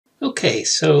Okay,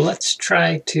 so let's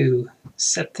try to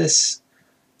set this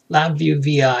Labview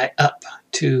VI up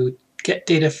to get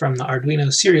data from the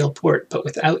Arduino serial port, but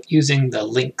without using the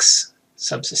Linx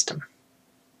subsystem.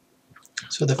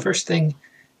 So the first thing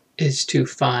is to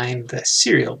find the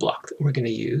serial block that we're going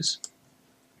to use.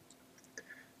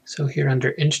 So here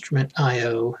under Instrument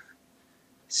I/O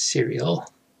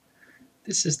Serial,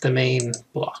 this is the main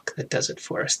block that does it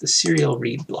for us, the serial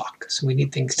read block. So we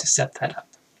need things to set that up.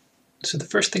 So the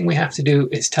first thing we have to do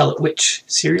is tell it which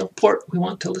serial port we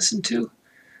want to listen to.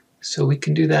 So we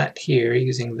can do that here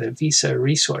using the Visa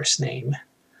resource name.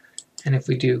 And if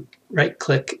we do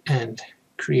right-click and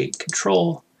create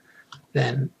control,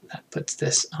 then that puts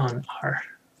this on our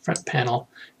front panel,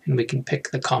 and we can pick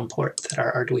the COM port that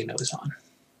our Arduino is on.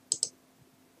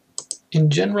 In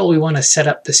general, we want to set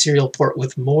up the serial port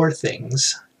with more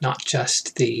things, not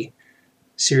just the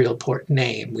serial port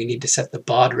name. We need to set the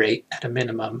baud rate at a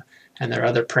minimum, and there are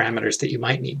other parameters that you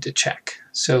might need to check.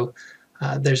 So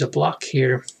there's a block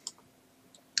here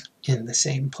in the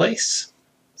same place,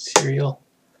 serial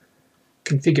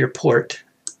configure port,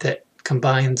 that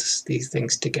combines these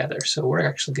things together. So we're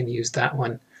actually going to use that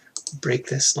one. Break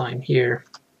this line here,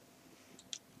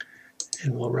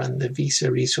 and we'll run the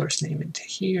Visa resource name into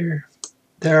here.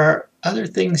 There are other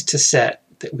things to set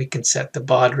that we can set, the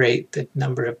baud rate, the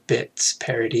number of bits,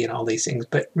 parity, and all these things,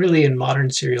 but really in modern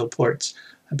serial ports,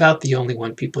 about the only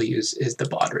one people use is the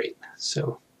baud rate.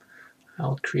 So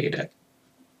I'll create a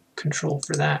control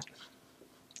for that.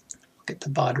 Get the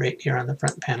baud rate here on the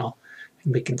front panel,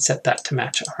 and we can set that to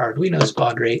match our Arduino's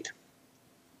baud rate.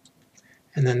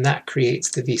 And then that creates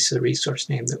the Visa resource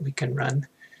name that we can run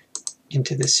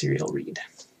into the serial read.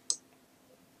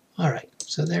 Alright,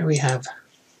 so there we have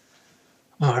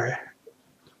our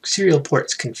serial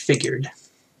ports configured.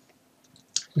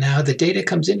 Now the data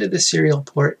comes into the serial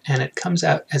port and it comes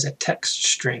out as a text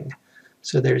string.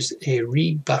 So there's a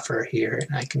read buffer here,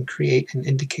 and I can create an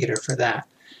indicator for that,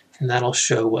 and that'll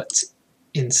show what's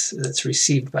that's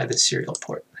received by the serial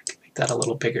port. I can make that a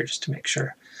little bigger just to make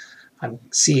sure I'm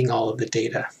seeing all of the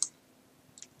data.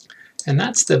 And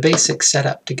that's the basic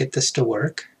setup to get this to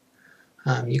work.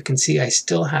 You can see I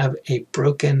still have a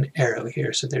broken arrow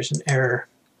here, so there's an error,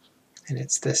 and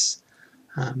it's this.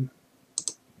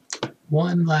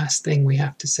 One last thing we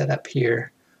have to set up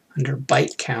here under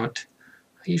byte count.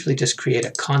 I usually just create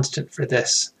a constant for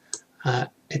this.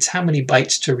 It's how many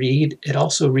bytes to read. It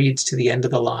also reads to the end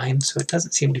of the line, so it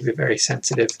doesn't seem to be very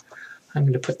sensitive. I'm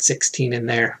going to put 16 in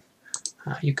there.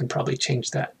 You can probably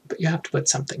change that, but you have to put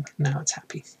something. Now it's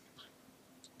happy.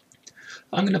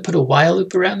 I'm going to put a while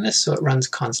loop around this so it runs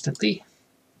constantly.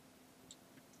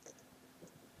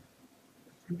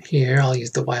 From here, I'll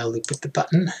use the while loop with the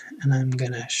button, and I'm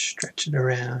going to stretch it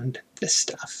around this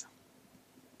stuff.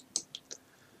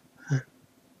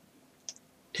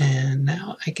 And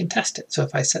now I can test it. So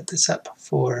if I set this up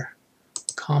for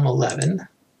COM11,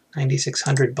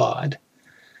 9600 baud,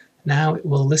 now it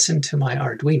will listen to my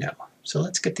Arduino. So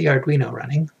let's get the Arduino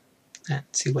running and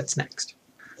see what's next.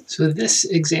 So this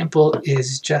example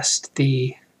is just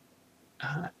the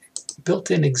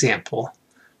built-in example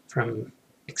from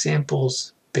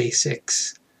Examples,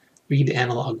 Basics, Read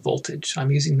Analog Voltage. So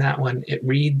I'm using that one. It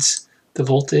reads the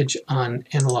voltage on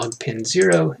analog pin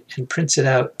 0 and prints it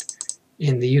out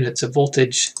in the units of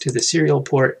voltage to the serial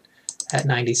port at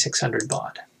 9600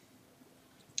 baud.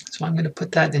 So I'm going to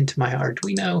put that into my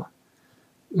Arduino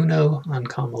Uno on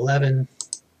COM11,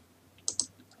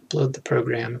 upload the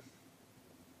program,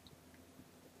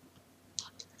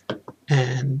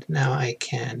 and now I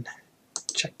can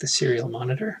check the serial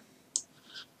monitor,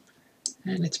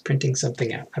 and it's printing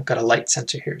something out. I've got a light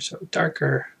sensor here, so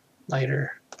darker,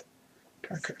 lighter,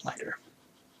 darker, lighter.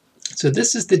 So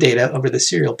this is the data over the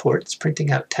serial port. It's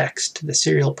printing out text to the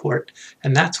serial port,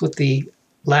 and that's what the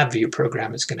Labview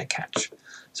program is going to catch.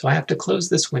 So I have to close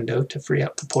this window to free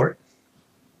up the port,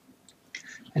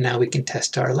 and now we can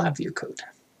test our Labview code.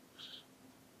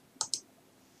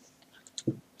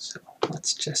 So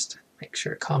let's just make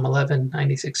sure COM11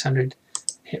 9600,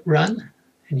 hit run,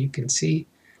 and you can see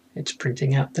it's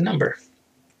printing out the number.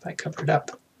 If I cover it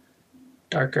up,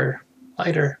 darker,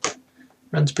 lighter,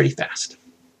 runs pretty fast.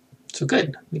 So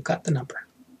good, we've got the number.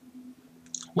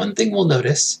 One thing we'll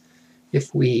notice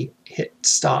if we hit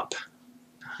stop,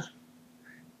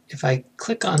 if I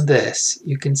click on this,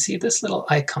 you can see this little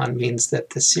icon means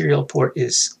that the serial port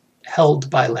is held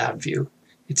by Labview.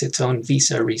 It's its own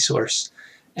Visa resource,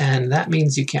 and that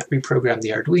means you can't reprogram the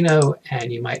Arduino,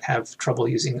 and you might have trouble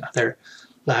using other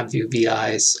Labview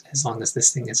VIs as long as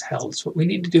this thing is held. So what we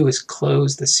need to do is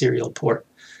close the serial port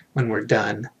when we're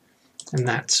done, and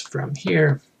that's from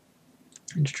here.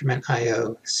 instrument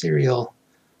IO serial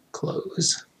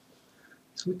close.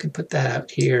 So we can put that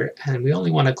out here, and we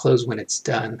only want to close when it's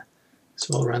done. So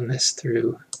we'll run this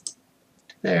through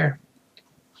there.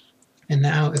 And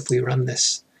now if we run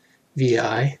this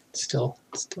VI, it's still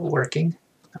working,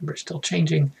 number's still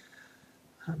changing.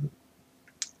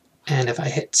 And if I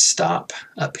hit stop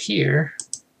up here,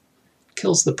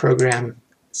 kills the program,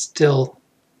 still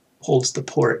holds the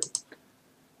port.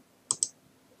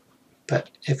 But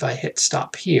if I hit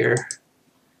stop here,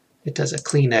 it does a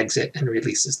clean exit and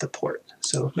releases the port.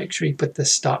 So make sure you put the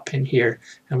stop pin here,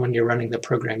 and when you're running the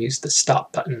program, use the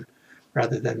stop button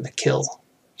rather than the kill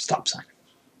stop sign.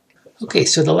 Okay,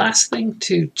 so the last thing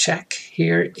to check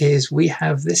here is we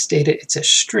have this data. It's a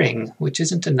string, which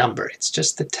isn't a number. It's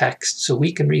just the text, so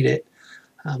we can read it,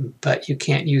 but you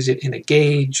can't use it in a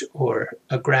gauge or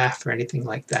a graph or anything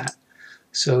like that.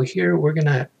 So here we're going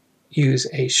to use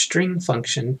a string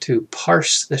function to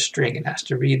parse the string. It has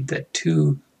to read the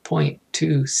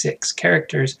 2.26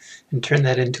 characters and turn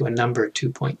that into a number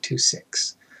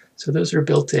 2.26. So those are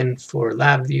built in for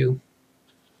Labview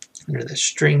under the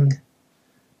string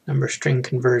number string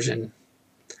conversion,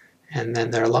 and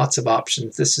then there are lots of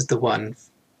options. This is the one,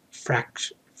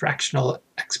 fractional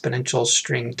exponential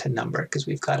string to number, because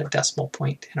we've got a decimal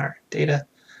point in our data.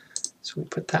 So we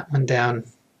put that one down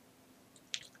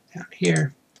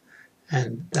here,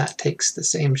 and that takes the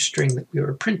same string that we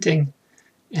were printing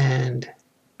and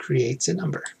creates a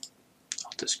number.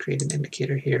 I'll just create an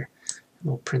indicator here, and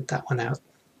we'll print that one out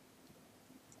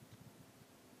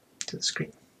to the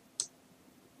screen.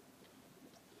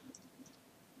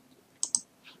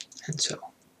 And so,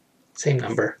 same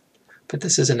number, but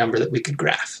this is a number that we could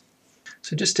graph.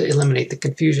 So just to eliminate the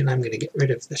confusion, I'm going to get rid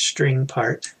of the string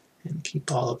part and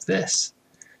keep all of this.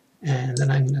 And then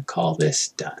I'm going to call this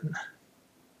done.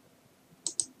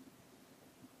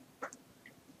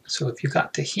 So if you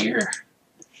got to here,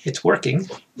 it's working.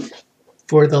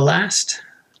 For the last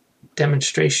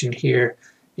demonstration here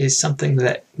is something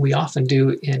that we often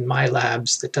do in my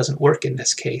labs that doesn't work in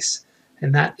this case.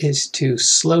 And that is to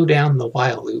slow down the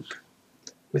while loop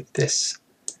with this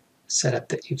setup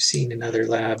that you've seen in other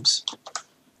labs.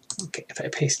 Okay, if I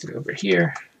paste it over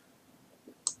here,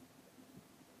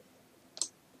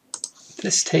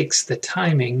 this takes the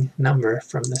timing number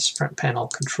from this front panel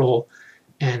control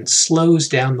and slows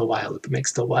down the while loop. It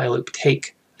makes the while loop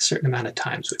take a certain amount of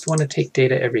time. So if you want to take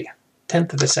data every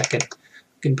 1/10 of a second,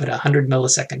 you can put a 100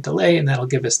 millisecond delay, and that'll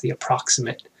give us the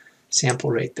approximate sample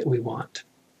rate that we want.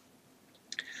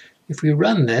 If we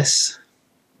run this,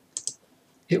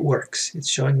 it works. It's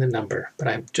showing the number, but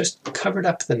I've just covered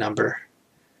up the number.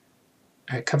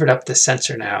 I covered up the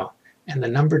sensor now, and the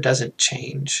number doesn't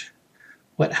change.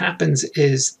 What happens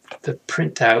is the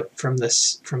printout from the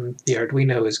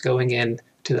Arduino is going in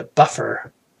to the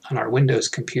buffer on our Windows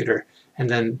computer, and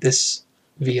then this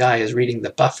VI is reading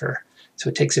the buffer. So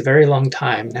it takes a very long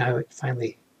time. Now it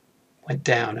finally went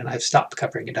down, and I've stopped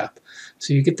covering it up.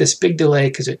 So you get this big delay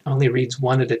because it only reads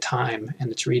one at a time,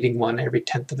 and it's reading one every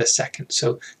 1/10 of a second.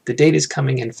 So the data is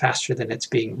coming in faster than it's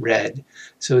being read.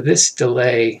 So this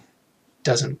delay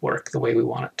doesn't work the way we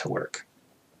want it to work.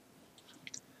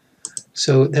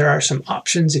 So there are some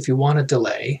options if you want a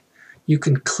delay. You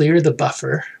can clear the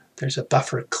buffer. There's a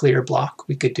buffer clear block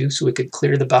we could do, so we could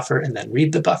clear the buffer and then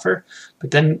read the buffer, but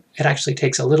then it actually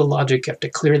takes a little logic. You have to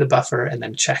clear the buffer and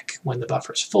then check when the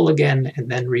buffer's full again and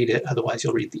then read it, otherwise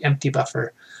you'll read the empty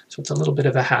buffer. So it's a little bit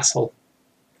of a hassle.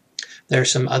 There are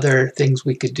some other things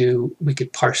we could do. We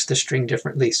could parse the string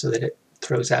differently so that it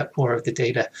throws out more of the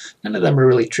data. None of them are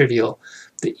really trivial.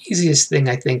 The easiest thing,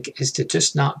 I think, is to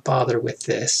just not bother with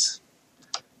this.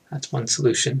 That's one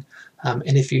solution.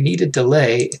 And if you need a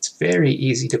delay, it's very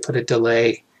easy to put a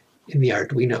delay in the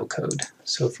Arduino code.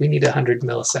 So if we need a 100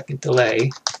 millisecond delay,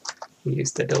 we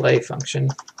use the delay function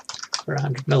for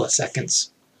 100 milliseconds.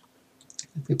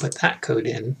 If we put that code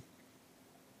in,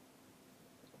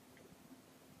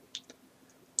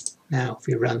 now if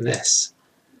we run this,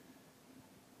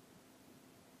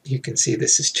 you can see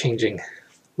this is changing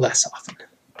less often.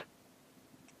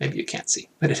 Maybe you can't see,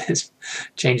 but it is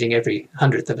changing every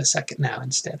 100th of a second now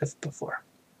instead of before.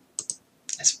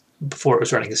 Before it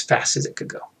was running as fast as it could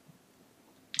go.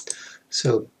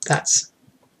 So that's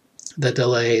the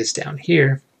delay is down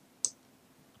here,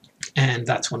 and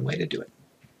that's one way to do it.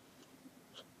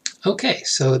 Okay,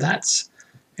 so that's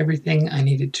everything I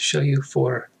needed to show you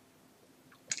for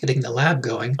getting the lab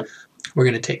going. We're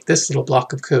going to take this little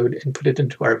block of code and put it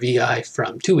into our VI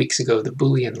from 2 weeks ago, the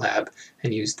Boolean lab,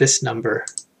 and use this number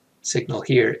signal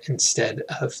here instead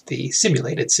of the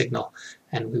simulated signal,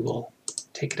 and we will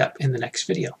take it up in the next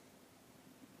video.